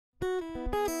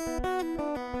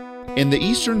In the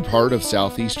eastern part of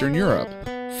southeastern Europe,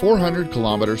 400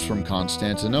 kilometers from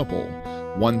Constantinople,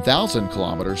 1,000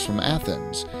 kilometers from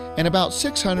Athens, and about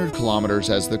 600 kilometers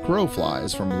as the crow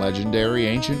flies from legendary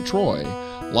ancient Troy,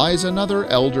 lies another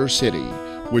elder city,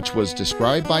 which was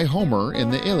described by Homer in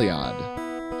the Iliad.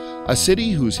 A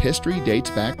city whose history dates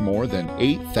back more than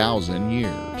 8,000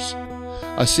 years.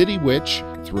 A city which,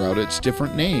 throughout its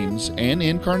different names and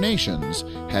incarnations,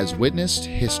 has witnessed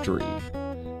history.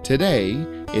 Today,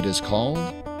 it is called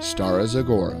Stara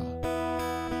Zagora.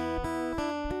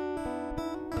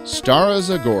 Stara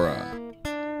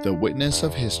Zagora, the witness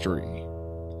of history.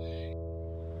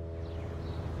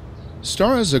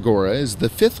 Stara Zagora is the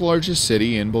fifth largest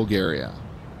city in Bulgaria.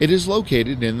 It is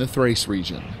located in the Thrace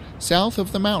region, south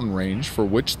of the mountain range for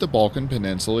which the Balkan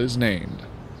Peninsula is named.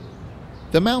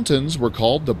 The mountains were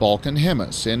called the Balkan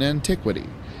Hemus in antiquity,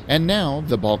 and now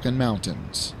the Balkan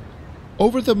Mountains.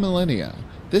 Over the millennia,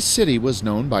 this city was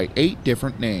known by 8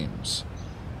 different names: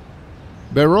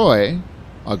 Beroi,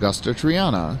 Augusta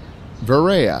Triana,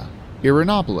 Verea,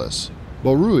 Irinopolis,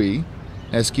 Borui,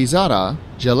 Eskizara,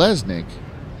 Jeleznik,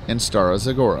 and Stara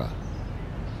Zagora.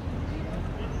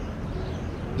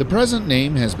 The present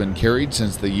name has been carried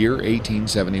since the year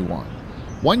 1871,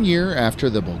 1 year after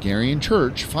the Bulgarian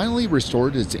Church finally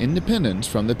restored its independence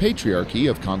from the Patriarchy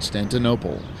of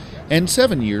Constantinople, and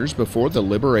 7 years before the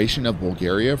liberation of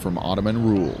Bulgaria from Ottoman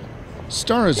rule.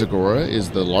 Stara Zagora is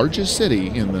the largest city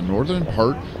in the northern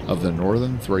part of the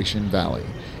northern Thracian Valley,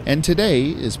 and today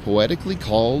is poetically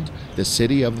called the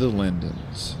City of the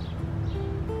Lindens.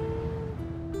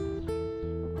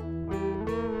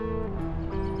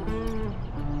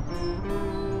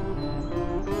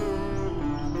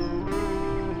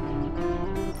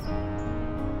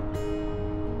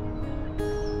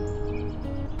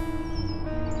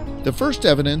 The first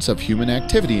evidence of human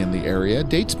activity in the area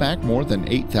dates back more than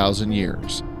 8,000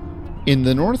 years. In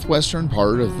the northwestern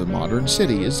part of the modern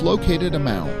city is located a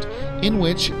mound, in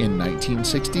which in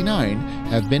 1969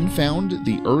 have been found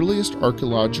the earliest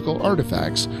archaeological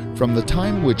artifacts from the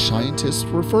time which scientists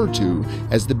refer to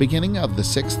as the beginning of the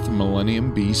 6th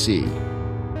millennium BC.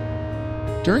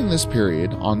 During this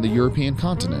period, on the European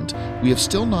continent, we have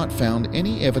still not found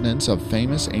any evidence of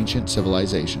famous ancient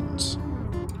civilizations.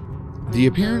 The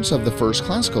appearance of the first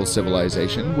classical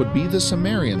civilization would be the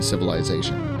Sumerian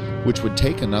civilization, which would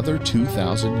take another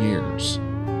 2,000 years.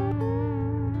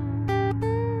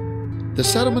 The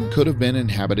settlement could have been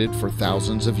inhabited for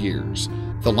thousands of years.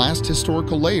 The last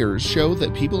historical layers show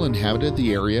that people inhabited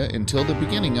the area until the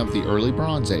beginning of the early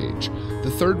Bronze Age,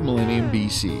 the 3rd millennium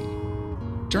BC.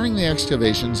 During the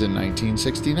excavations in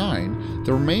 1969,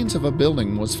 the remains of a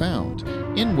building was found,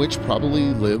 in which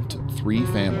probably lived 3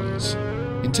 families.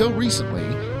 Until recently,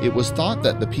 it was thought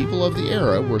that the people of the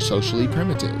era were socially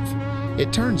primitive.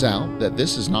 It turns out that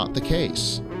this is not the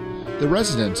case. The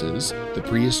residences, the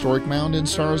prehistoric mound in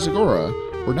Stara Zagora,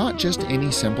 were not just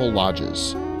any simple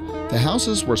lodges. The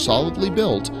houses were solidly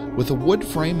built with a wood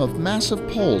frame of massive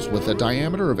poles with a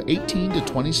diameter of 18 to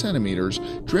 20 centimeters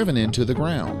driven into the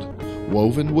ground,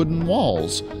 woven wooden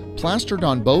walls, plastered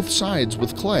on both sides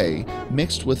with clay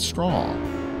mixed with straw.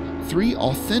 3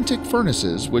 authentic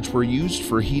furnaces which were used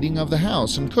for heating of the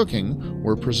house and cooking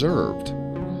were preserved.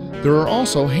 There are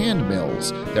also hand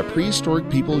mills that prehistoric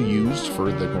people used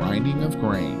for the grinding of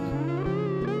grain.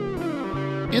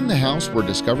 In the house were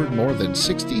discovered more than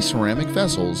 60 ceramic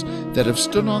vessels that have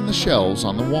stood on the shelves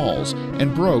on the walls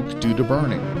and broke due to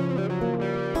burning.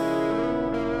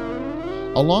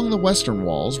 Along the western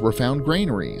walls were found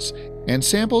granaries, and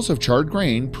samples of charred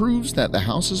grain proves that the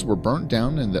houses were burnt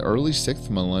down in the early 6th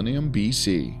millennium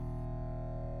BC.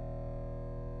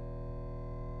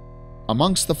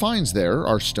 Amongst the finds there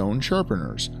are stone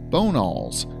sharpeners, bone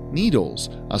awls, needles,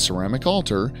 a ceramic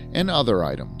altar, and other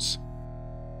items.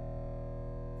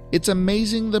 It's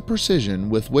amazing the precision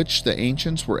with which the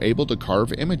ancients were able to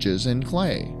carve images in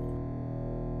clay.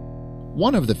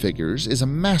 One of the figures is a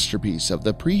masterpiece of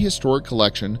the prehistoric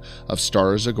collection of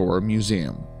Stara Zagora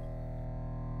Museum.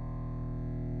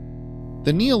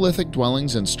 The Neolithic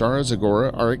dwellings in Stara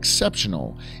Zagora are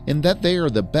exceptional in that they are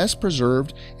the best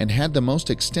preserved and had the most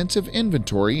extensive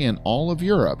inventory in all of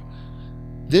Europe.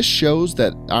 This shows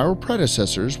that our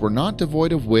predecessors were not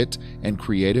devoid of wit and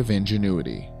creative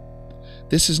ingenuity.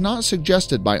 This is not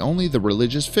suggested by only the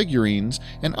religious figurines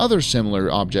and other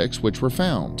similar objects which were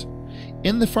found.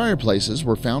 In the fireplaces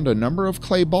were found a number of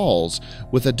clay balls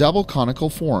with a double conical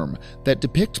form that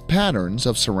depict patterns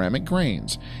of ceramic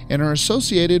grains and are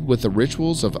associated with the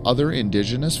rituals of other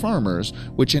indigenous farmers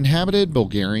which inhabited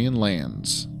Bulgarian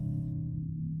lands.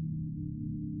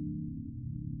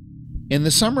 In the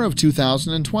summer of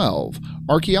 2012,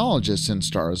 archaeologists in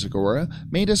Stara Zagora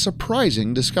made a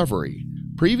surprising discovery.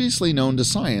 Previously known to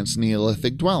science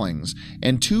Neolithic dwellings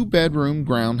and two-bedroom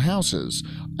ground houses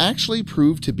actually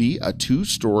proved to be a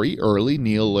two-story early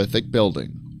Neolithic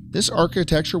building. This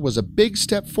architecture was a big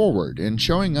step forward in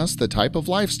showing us the type of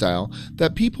lifestyle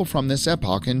that people from this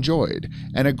epoch enjoyed,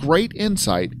 and a great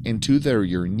insight into their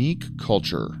unique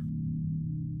culture.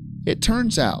 It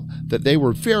turns out that they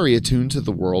were very attuned to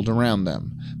the world around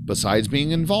them. Besides being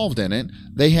involved in it,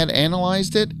 they had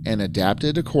analyzed it and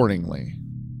adapted accordingly.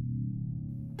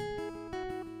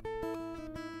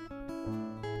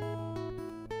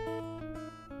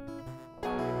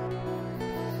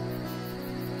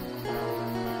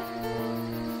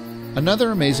 Another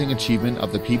amazing achievement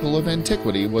of the people of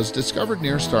antiquity was discovered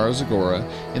near Stara Zagora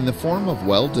in the form of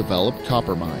well-developed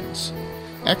copper mines.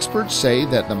 Experts say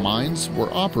that the mines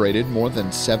were operated more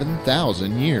than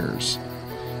 7,000 years.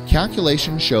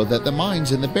 Calculations show that the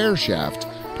mines in the Bear Shaft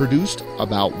produced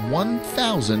about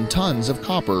 1,000 tons of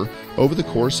copper over the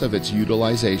course of its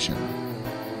utilization.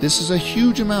 This is a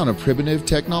huge amount of primitive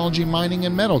technology mining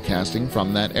and metal casting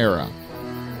from that era.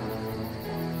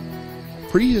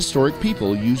 Prehistoric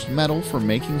people used metal for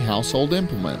making household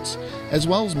implements, as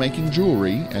well as making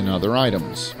jewelry and other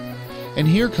items. And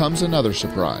here comes another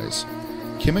surprise.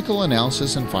 Chemical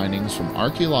analysis and findings from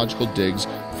archaeological digs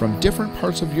from different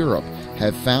parts of Europe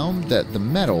have found that the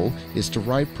metal is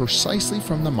derived precisely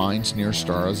from the mines near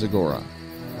Stara Zagora.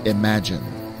 Imagine.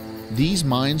 These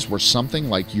mines were something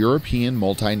like European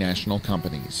multinational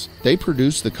companies. They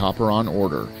produced the copper on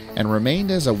order and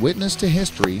remained as a witness to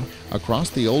history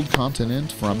across the old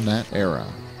continent from that era.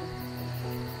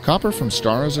 Copper from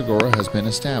Stara Zagora has been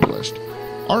established.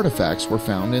 Artifacts were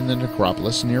found in the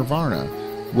necropolis near Varna,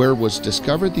 where was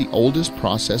discovered the oldest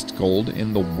processed gold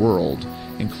in the world,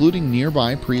 including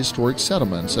nearby prehistoric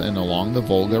settlements and along the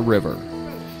Volga River.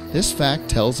 This fact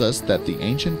tells us that the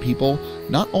ancient people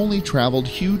not only traveled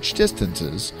huge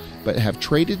distances, but have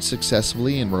traded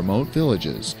successfully in remote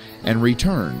villages and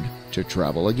returned to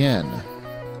travel again.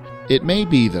 It may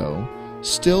be, though,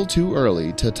 still too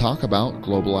early to talk about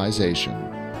globalization.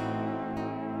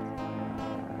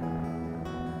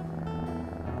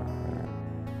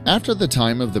 After the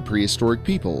time of the prehistoric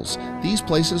peoples, these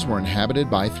places were inhabited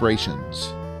by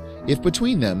Thracians. If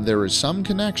between them there is some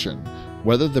connection,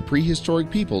 whether the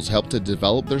prehistoric peoples helped to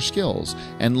develop their skills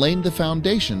and laid the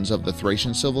foundations of the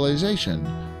Thracian civilization,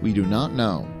 we do not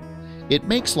know. It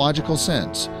makes logical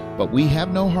sense, but we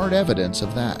have no hard evidence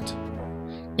of that.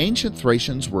 Ancient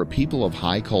Thracians were a people of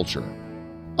high culture.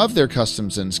 Of their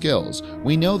customs and skills,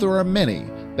 we know there are many,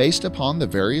 based upon the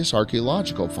various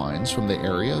archaeological finds from the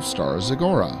area of Stara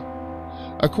Zagora.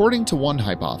 According to one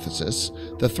hypothesis,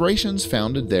 the Thracians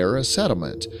founded there a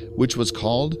settlement, which was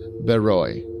called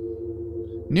Beroi.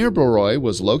 Near Beroi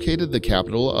was located the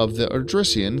capital of the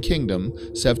Odrysian kingdom,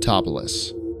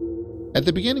 Sevtopolis. At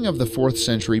the beginning of the 4th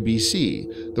century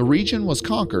BC, the region was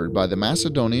conquered by the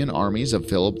Macedonian armies of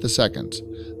Philip II,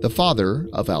 the father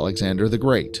of Alexander the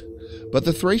Great. But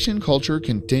the Thracian culture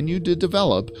continued to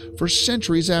develop for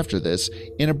centuries after this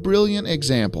in a brilliant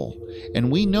example, and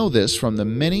we know this from the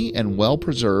many and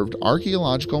well-preserved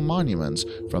archaeological monuments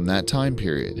from that time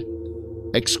period.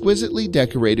 Exquisitely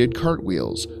decorated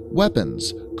cartwheels,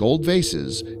 weapons, gold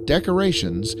vases,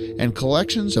 decorations, and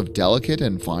collections of delicate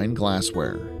and fine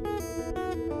glassware.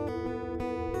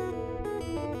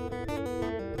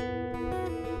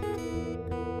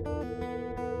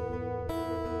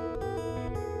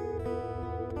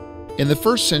 In the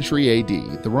 1st century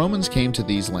AD, the Romans came to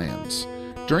these lands.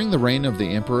 During the reign of the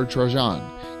Emperor Trajan,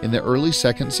 in the early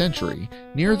 2nd century,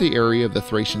 near the area of the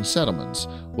Thracian settlements,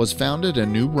 was founded a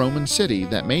new Roman city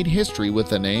that made history with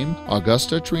the name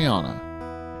Augusta Triana.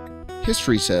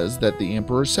 History says that the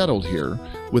emperor settled here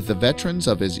with the veterans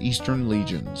of his eastern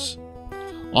legions.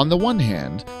 On the one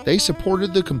hand, they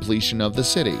supported the completion of the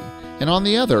city, and on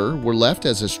the other were left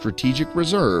as a strategic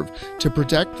reserve to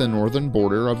protect the northern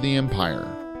border of the empire.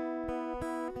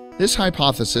 This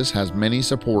hypothesis has many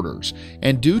supporters,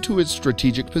 and due to its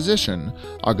strategic position,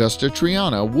 Augusta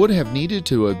Triana would have needed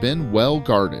to have been well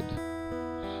guarded.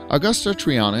 Augusta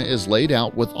Triana is laid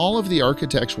out with all of the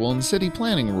architectural and city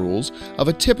planning rules of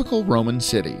a typical Roman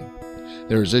city.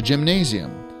 There is a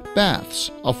gymnasium,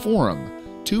 baths, a forum,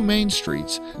 2 main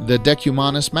streets, the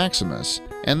Decumanus Maximus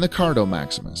and the Cardo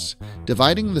Maximus,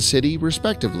 dividing the city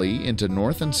respectively into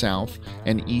north and south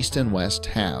and east and west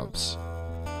halves.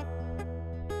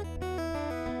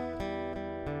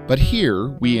 But here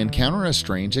we encounter a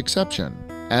strange exception.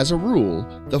 As a rule,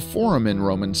 the forum in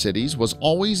Roman cities was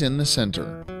always in the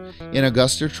center. In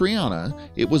Augusta Triana,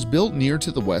 it was built near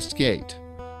to the west gate.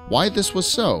 Why this was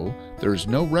so, there is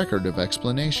no record of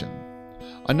explanation.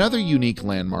 Another unique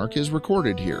landmark is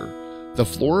recorded here. The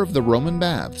floor of the Roman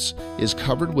baths is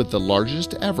covered with the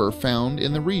largest ever found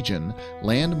in the region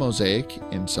land mosaic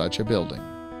in such a building.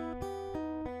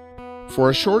 For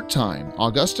a short time,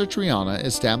 Augusta Triana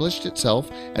established itself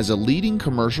as a leading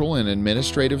commercial and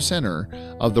administrative center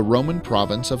of the Roman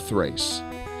province of Thrace.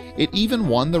 It even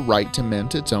won the right to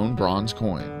mint its own bronze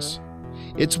coins.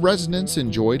 Its residents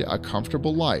enjoyed a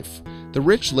comfortable life, the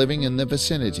rich living in the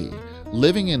vicinity,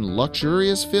 living in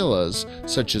luxurious villas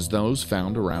such as those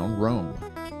found around Rome.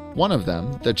 One of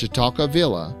them, the Chautauqua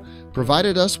Villa,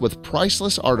 provided us with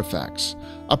priceless artifacts,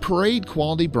 a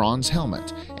parade-quality bronze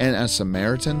helmet, and a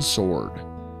Samaritan sword.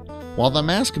 While the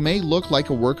mask may look like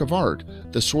a work of art,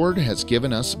 the sword has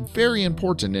given us very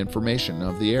important information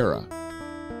of the era.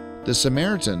 The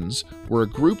Samaritans were a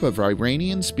group of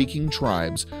Iranian-speaking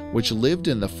tribes which lived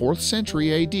in the 4th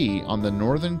century AD on the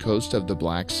northern coast of the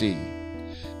Black Sea.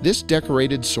 This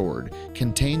decorated sword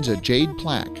contains a jade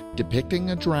plaque depicting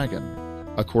a dragon.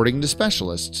 According to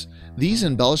specialists, these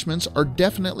embellishments are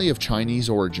definitely of Chinese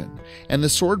origin, and the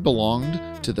sword belonged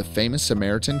to the famous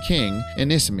Samaritan king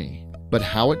Anisimi. But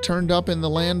how it turned up in the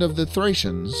land of the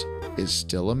Thracians is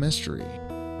still a mystery.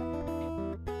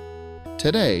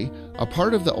 Today, a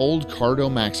part of the old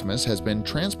Cardo Maximus has been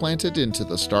transplanted into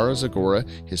the Stara Zagora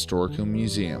Historical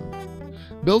Museum.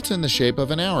 Built in the shape of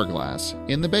an hourglass,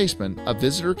 in the basement, a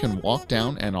visitor can walk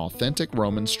down an authentic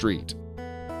Roman street.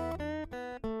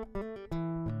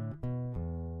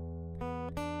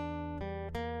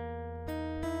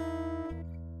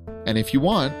 And if you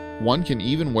want, one can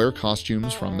even wear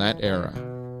costumes from that era.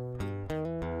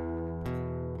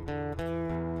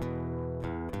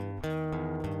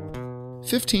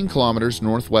 "15 kilometers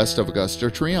northwest of Augusta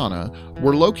Triana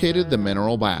were located the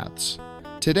mineral baths.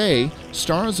 Today,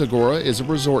 Stara Zagora is a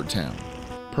resort town.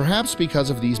 Perhaps because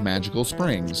of these magical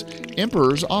springs,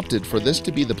 emperors opted for this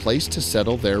to be the place to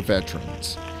settle their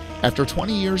veterans. After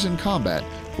 20 years in combat,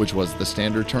 which was the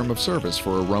standard term of service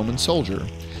for a Roman soldier,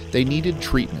 they needed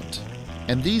treatment,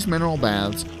 and these mineral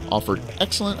baths offered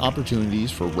excellent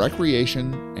opportunities for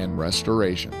recreation and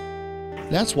restoration.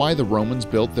 That's why the Romans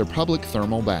built their public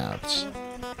thermal baths.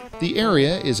 The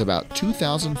area is about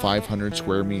 2,500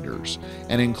 square meters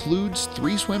and includes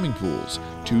 3 swimming pools,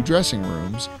 2 dressing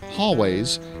rooms,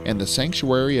 hallways, and the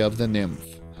sanctuary of the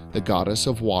nymph, the goddess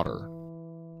of water.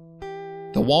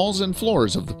 The walls and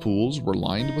floors of the pools were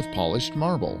lined with polished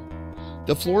marble.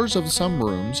 The floors of some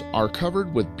rooms are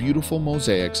covered with beautiful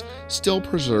mosaics still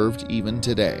preserved even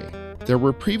today. There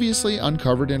were previously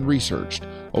uncovered and researched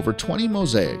over 20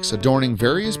 mosaics adorning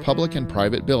various public and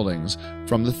private buildings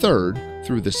from the 3rd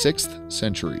through the 6th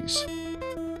centuries.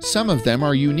 Some of them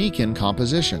are unique in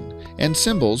composition and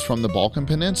symbols from the Balkan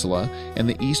Peninsula and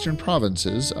the eastern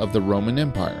provinces of the Roman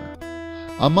Empire.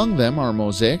 Among them are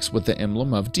mosaics with the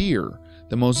emblem of deer,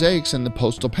 the mosaics in the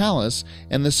Postal Palace,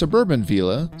 and the suburban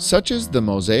villa, such as the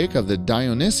mosaic of the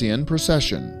Dionysian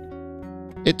procession.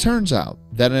 It turns out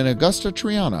that in Augusta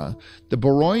Triana, the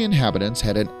Boroi inhabitants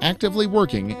had an actively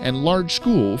working and large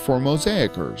school for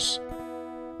mosaicers.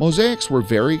 Mosaics were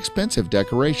very expensive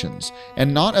decorations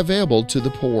and not available to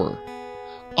the poor.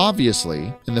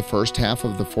 Obviously, in the first half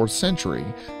of the 4th century,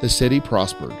 the city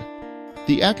prospered.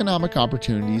 The economic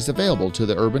opportunities available to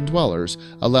the urban dwellers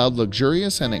allowed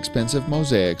luxurious and expensive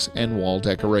mosaics and wall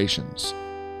decorations.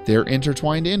 Their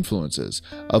intertwined influences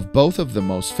of both of the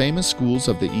most famous schools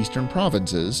of the eastern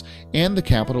provinces and the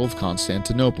capital of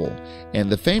Constantinople, and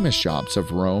the famous shops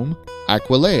of Rome,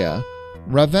 Aquileia,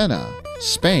 Ravenna,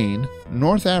 Spain,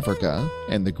 North Africa,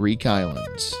 and the Greek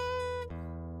islands.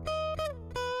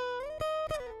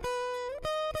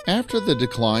 After the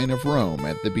decline of Rome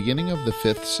at the beginning of the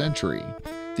 5th century,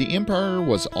 the empire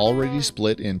was already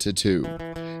split into 2,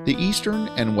 the Eastern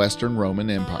and Western Roman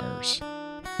empires.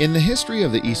 In the history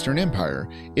of the Eastern Empire,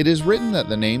 it is written that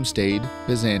the name stayed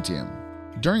Byzantium.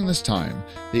 During this time,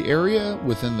 the area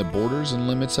within the borders and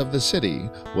limits of the city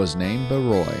was named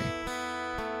Boroi.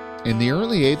 In the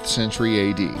early 8th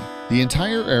century AD, the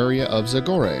entire area of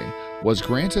Zagora was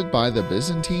granted by the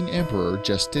Byzantine Emperor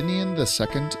Justinian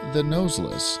II the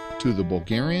Noseless to the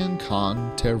Bulgarian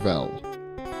Khan Tervel.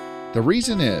 The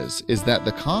reason is that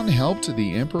the Khan helped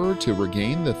the emperor to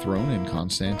regain the throne in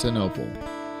Constantinople.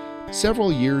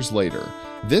 Several years later,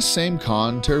 this same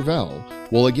Khan Tervel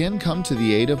will again come to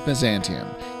the aid of Byzantium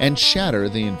and shatter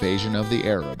the invasion of the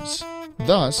Arabs.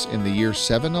 Thus, in the year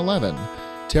 711,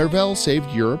 Tervel saved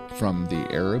Europe from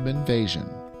the Arab invasion.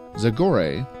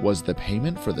 Zagora was the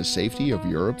payment for the safety of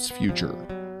Europe's future.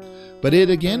 But it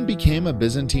again became a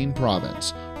Byzantine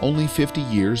province only 50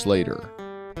 years later.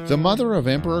 The mother of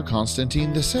Emperor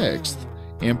Constantine VI,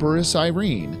 Empress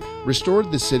Irene,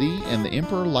 restored the city, and the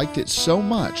emperor liked it so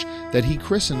much that he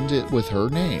christened it with her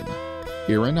name,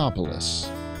 Irinopolis.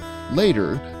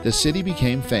 Later, the city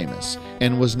became famous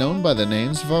and was known by the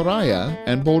names Varaya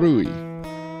and Borui.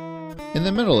 In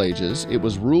the Middle Ages, it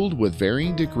was ruled with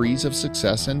varying degrees of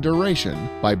success and duration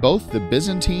by both the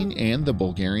Byzantine and the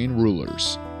Bulgarian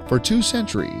rulers. For 2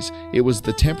 centuries, it was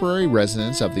the temporary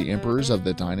residence of the emperors of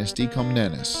the dynasty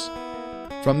Comnenus.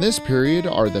 From this period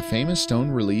are the famous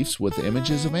stone reliefs with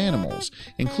images of animals,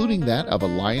 including that of a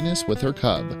lioness with her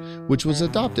cub, which was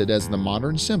adopted as the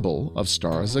modern symbol of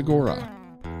Stara Zagora.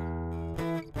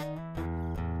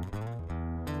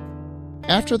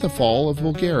 After the fall of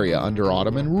Bulgaria under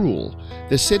Ottoman rule,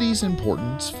 the city's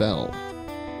importance fell.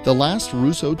 The last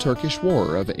Russo-Turkish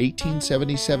War of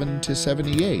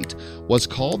 1877–78 was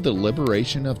called the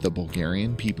liberation of the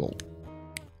Bulgarian people.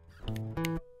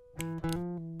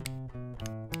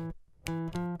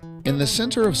 In the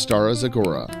center of Stara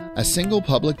Zagora, a single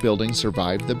public building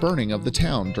survived the burning of the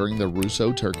town during the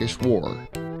Russo-Turkish War.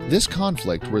 This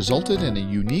conflict resulted in a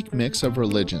unique mix of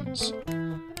religions.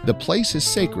 The place is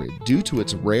sacred due to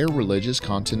its rare religious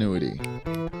continuity.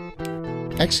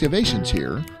 Excavations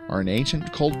here are an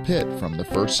ancient cult pit from the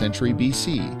 1st century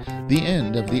BC, the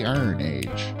end of the Iron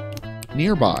Age.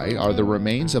 Nearby are the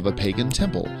remains of a pagan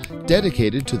temple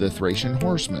dedicated to the Thracian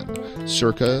horsemen,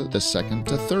 circa the 2nd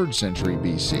to 3rd century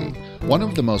BC, one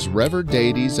of the most revered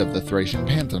deities of the Thracian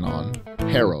pantheon,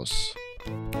 Heros.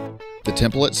 The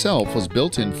temple itself was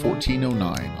built in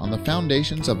 1409 on the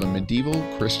foundations of a medieval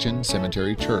Christian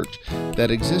cemetery church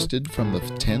that existed from the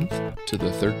 10th to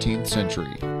the 13th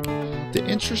century. The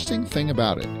interesting thing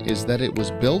about it is that it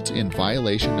was built in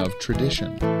violation of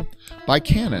tradition. By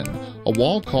canon, a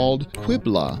wall called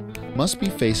Qibla must be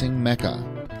facing Mecca,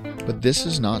 but this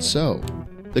is not so.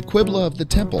 The Qibla of the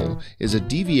temple is a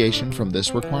deviation from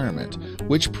this requirement,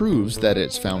 which proves that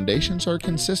its foundations are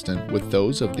consistent with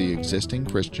those of the existing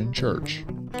Christian church.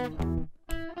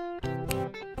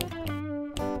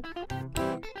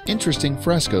 Interesting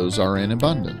frescoes are in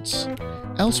abundance.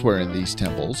 Elsewhere in these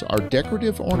temples are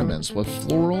decorative ornaments with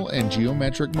floral and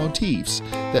geometric motifs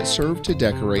that serve to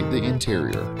decorate the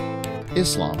interior.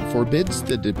 Islam forbids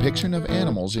the depiction of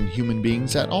animals and human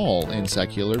beings at all in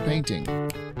secular painting.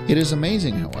 It is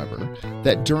amazing, however,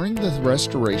 that during the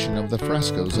restoration of the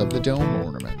frescoes of the dome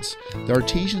ornaments, the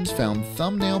artisans found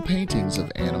thumbnail paintings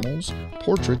of animals,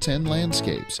 portraits, and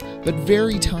landscapes, but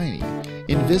very tiny,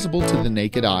 invisible to the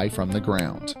naked eye from the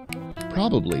ground.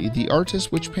 Probably the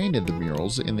artist which painted the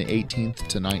murals in the 18th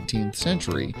to 19th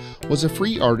century was a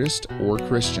free artist or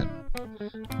Christian.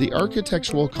 The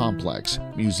architectural complex,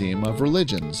 Museum of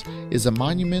Religions, is a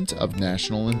monument of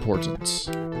national importance.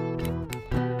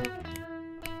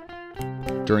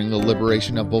 During the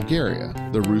liberation of Bulgaria,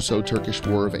 the Russo-Turkish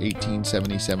War of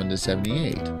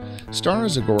 1877–78, Stara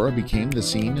Zagora became the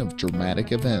scene of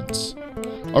dramatic events.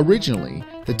 Originally,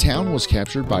 the town was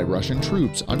captured by Russian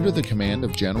troops under the command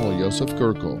of General Joseph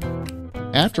Gurko.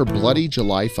 After bloody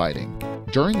July fighting,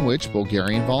 during which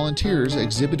Bulgarian volunteers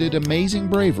exhibited amazing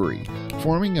bravery,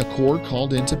 forming a corps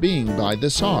called into being by the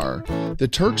Tsar, the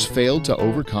Turks failed to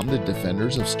overcome the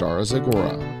defenders of Stara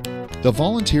Zagora. The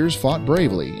volunteers fought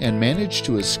bravely and managed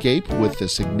to escape with the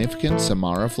significant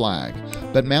Samara flag,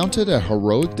 but mounted a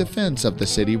heroic defense of the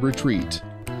city retreat.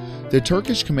 The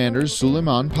Turkish commander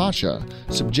Suleiman Pasha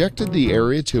subjected the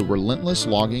area to relentless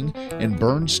logging and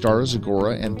burned Stara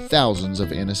Zagora and thousands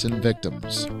of innocent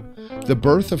victims. The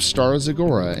birth of Stara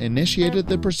Zagora initiated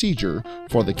the procedure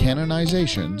for the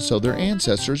canonization so their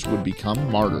ancestors would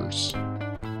become martyrs.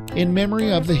 In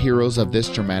memory of the heroes of this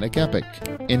dramatic epic,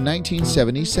 in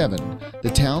 1977,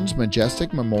 the town's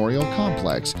majestic memorial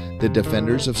complex, the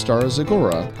Defenders of Stara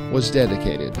Zagora, was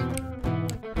dedicated.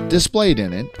 Displayed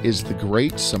in it is the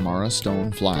Great Samara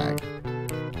Stone Flag.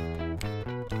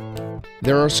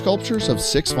 There are sculptures of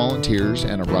 6 volunteers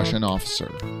and a Russian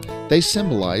officer. They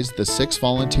symbolize the 6th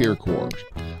Volunteer Corps,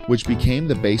 which became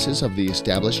the basis of the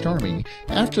established army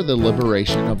after the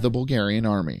liberation of the Bulgarian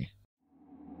army.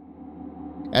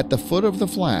 At the foot of the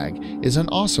flag is an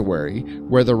ossuary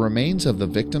where the remains of the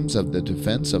victims of the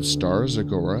defense of Stara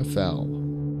Zagora fell.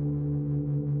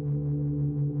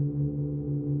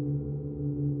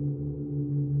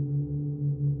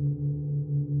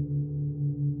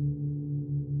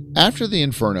 After the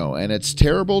Inferno and its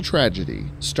terrible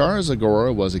tragedy, Stara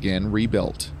Zagora was again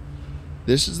rebuilt.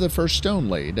 This is the first stone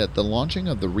laid at the launching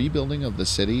of the rebuilding of the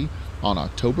city on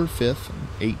October 5,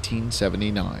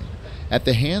 1879, at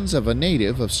the hands of a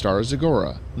native of Stara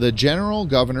Zagora, the General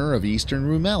Governor of Eastern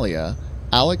Rumelia,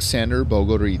 Alexander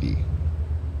Bogoridi.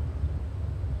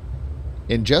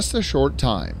 In just a short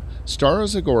time, Stara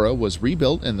Zagora was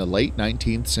rebuilt in the late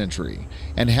 19th century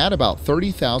and had about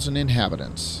 30,000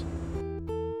 inhabitants.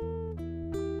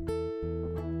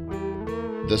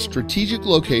 The strategic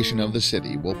location of the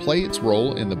city will play its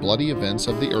role in the bloody events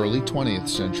of the early 20th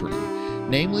century,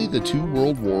 namely the two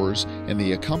world wars and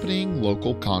the accompanying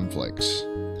local conflicts.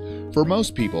 For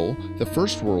most people, the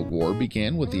First World War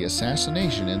began with the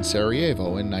assassination in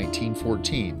Sarajevo in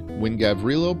 1914, when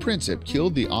Gavrilo Princip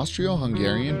killed the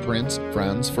Austro-Hungarian Prince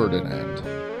Franz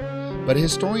Ferdinand. But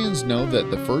historians know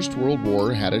that the First World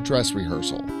War had a dress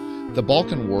rehearsal, the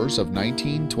Balkan Wars of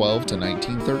 1912 to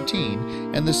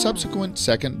 1913, and the subsequent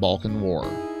Second Balkan War.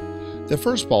 The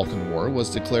First Balkan War was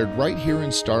declared right here in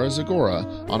Stara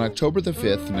Zagora on October 5,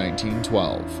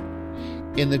 1912.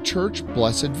 In the church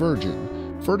Blessed Virgin,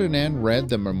 Ferdinand read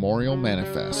the Memorial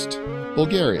Manifest.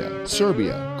 Bulgaria,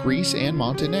 Serbia, Greece, and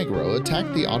Montenegro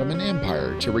attacked the Ottoman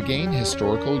Empire to regain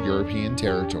historical European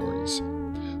territories.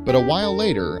 But a while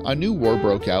later, a new war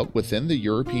broke out within the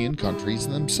European countries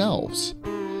themselves.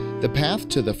 The path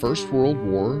to the First World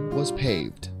War was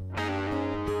paved.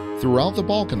 Throughout the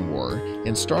Balkan War,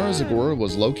 in Stara Zagora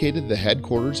was located the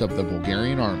headquarters of the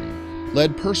Bulgarian army,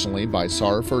 led personally by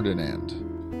Tsar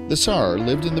Ferdinand. The Tsar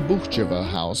lived in the Buchjeva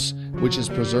house, which is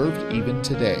preserved even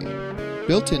today.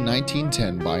 Built in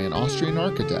 1910 by an Austrian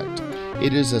architect,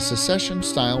 it is a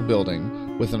secession-style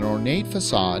building with an ornate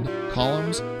facade,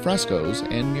 columns, frescoes,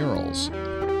 and murals.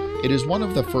 It is one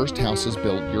of the first houses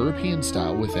built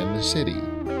European-style within the city,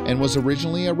 and was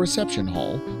originally a reception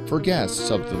hall for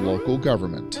guests of the local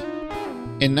government.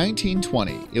 In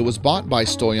 1920, it was bought by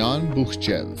Stoyan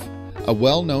Buchjev, a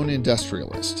well-known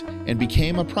industrialist, and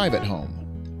became a private home.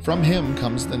 From him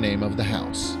comes the name of the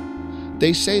house.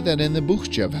 They say that in the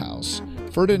Buchjev house,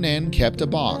 Ferdinand kept a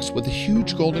box with a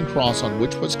huge golden cross on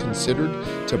which was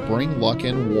considered to bring luck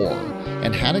in war,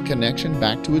 and had a connection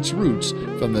back to its roots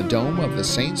from the dome of the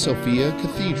St. Sophia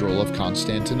Cathedral of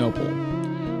Constantinople.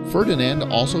 Ferdinand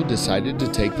also decided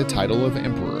to take the title of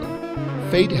emperor.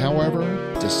 Fate, however,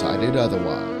 decided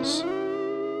otherwise.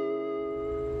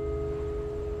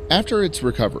 After its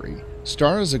recovery,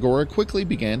 Stara Zagora quickly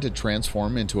began to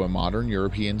transform into a modern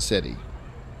European city.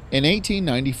 In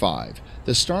 1895,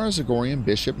 the Stara Zagorian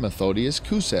Bishop Methodius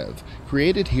Kusev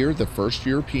created here the first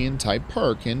European-type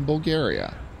park in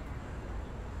Bulgaria.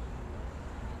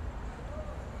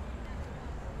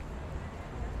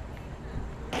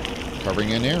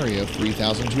 Covering an area of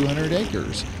 3,200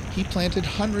 acres, he planted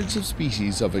hundreds of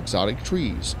species of exotic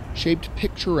trees, shaped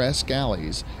picturesque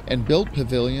alleys, and built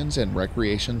pavilions and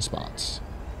recreation spots.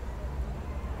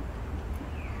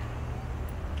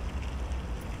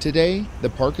 Today, the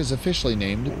park is officially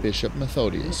named Bishop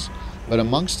Methodius, but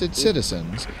amongst its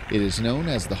citizens, it is known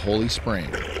as the Holy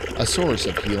Spring, a source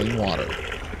of healing water.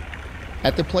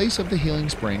 At the place of the healing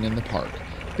spring in the park,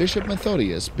 Bishop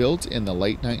Methodius built in the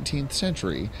late 19th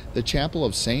century the chapel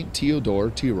of Saint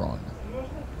Theodore Tiron.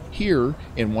 Here,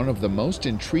 in one of the most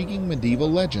intriguing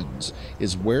medieval legends,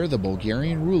 is where the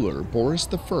Bulgarian ruler Boris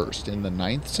I in the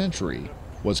 9th century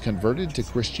was converted to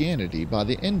Christianity by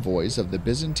the envoys of the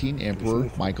Byzantine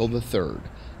Emperor Michael III,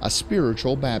 a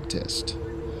spiritual Baptist.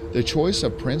 The choice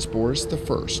of Prince Boris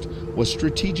I was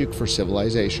strategic for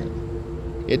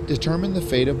civilization. It determined the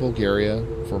fate of Bulgaria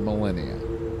for millennia.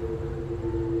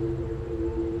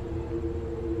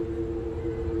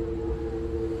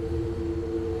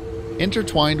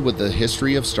 Intertwined with the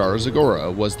history of Stara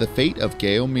Zagora was the fate of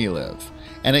Geo Milev,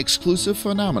 an exclusive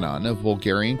phenomenon of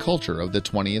Bulgarian culture of the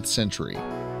 20th century.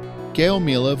 Geo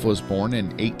Milev was born in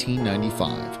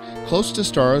 1895, close to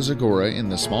Stara Zagora in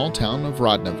the small town of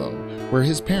Radnovo, where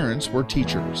his parents were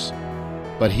teachers.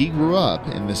 But he grew up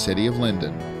in the city of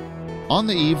Linden. On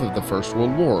the eve of the First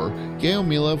World War, Geo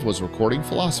Milev was recording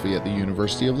philosophy at the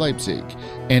University of Leipzig,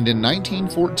 and in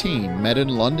 1914 met in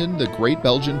London the great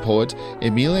Belgian poet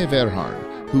Emile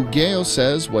Verhaeren, who Geo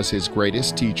says was his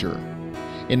greatest teacher.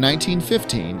 In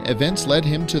 1915, events led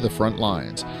him to the front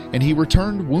lines, and he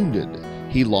returned wounded.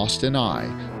 He lost an eye,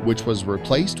 which was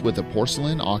replaced with a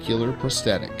porcelain ocular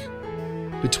prosthetic.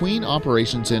 Between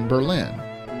operations in Berlin,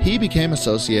 he became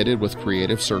associated with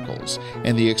creative circles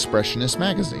and the expressionist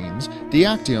magazines Die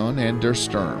Aktion and Der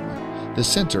Sturm, the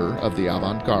center of the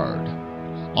avant-garde.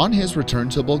 On his return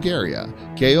to Bulgaria,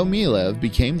 Geo Milev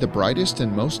became the brightest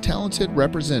and most talented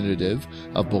representative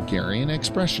of Bulgarian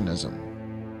expressionism.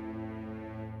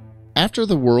 After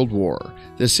the World War,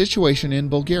 the situation in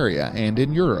Bulgaria and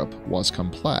in Europe was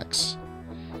complex.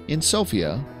 In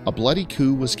Sofia, a bloody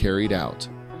coup was carried out.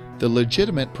 The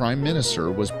legitimate prime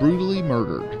minister was brutally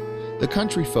murdered. The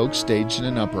country folk staged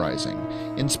an uprising,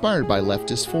 inspired by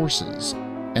leftist forces,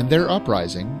 and their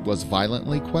uprising was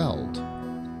violently quelled.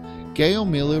 Gayo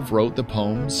Miliv wrote the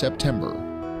poem September,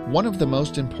 one of the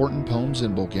most important poems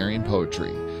in Bulgarian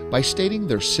poetry, by stating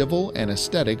their civil and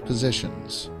aesthetic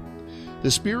positions. The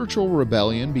spiritual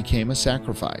rebellion became a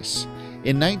sacrifice.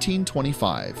 In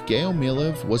 1925, Gayo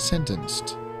Miliv was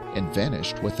sentenced and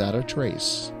vanished without a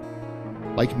trace,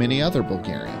 like many other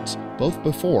Bulgarians, both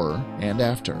before and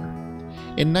after.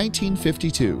 In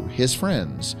 1952, his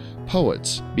friends,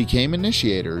 poets, became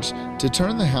initiators to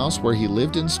turn the house where he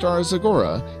lived in Stara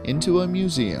Zagora into a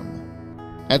museum.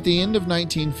 At the end of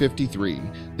 1953,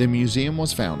 the museum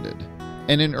was founded,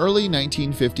 and in early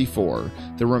 1954,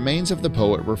 the remains of the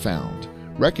poet were found,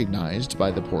 recognized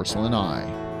by the porcelain eye.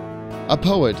 A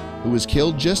poet who was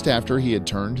killed just after he had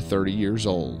turned 30 years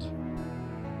old.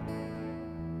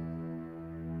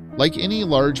 Like any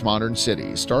large modern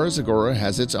city, Stara Zagora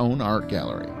has its own art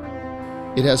gallery.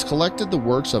 It has collected the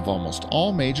works of almost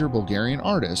all major Bulgarian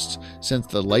artists since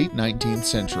the late 19th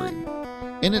century.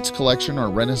 In its collection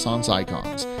are Renaissance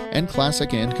icons and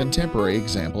classic and contemporary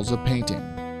examples of painting.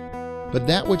 But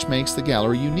that which makes the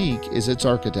gallery unique is its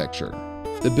architecture.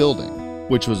 The building,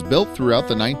 which was built throughout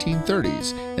the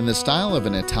 1930s in the style of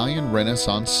an Italian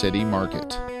Renaissance city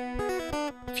market.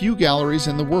 Few galleries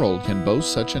in the world can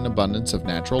boast such an abundance of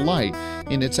natural light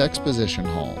in its exposition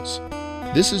halls.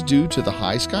 This is due to the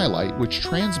high skylight which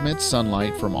transmits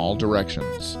sunlight from all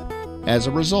directions. As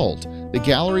a result, the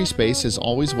gallery space is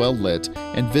always well lit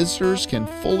and visitors can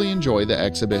fully enjoy the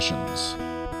exhibitions.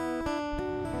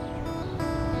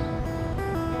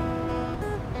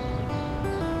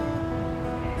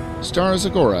 Stara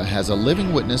Zagora has a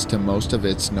living witness to most of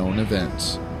its known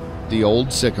events: the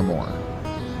old sycamore.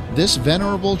 This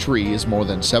venerable tree is more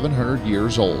than 700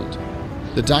 years old.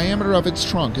 The diameter of its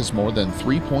trunk is more than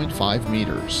 3.5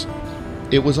 meters.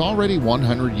 It was already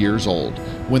 100 years old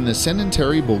when the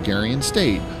sedentary Bulgarian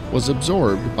state was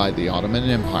absorbed by the Ottoman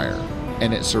Empire,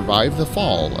 and it survived the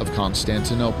fall of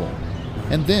Constantinople,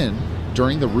 and then,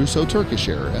 during the Russo-Turkish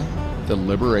era, the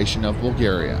liberation of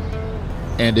Bulgaria.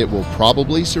 And it will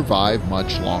probably survive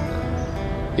much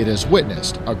longer. It has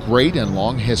witnessed a great and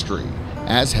long history,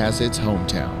 as has its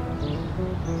hometown.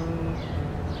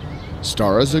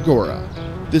 Stara Zagora,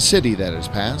 the city that has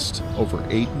passed over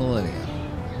 8 millennia.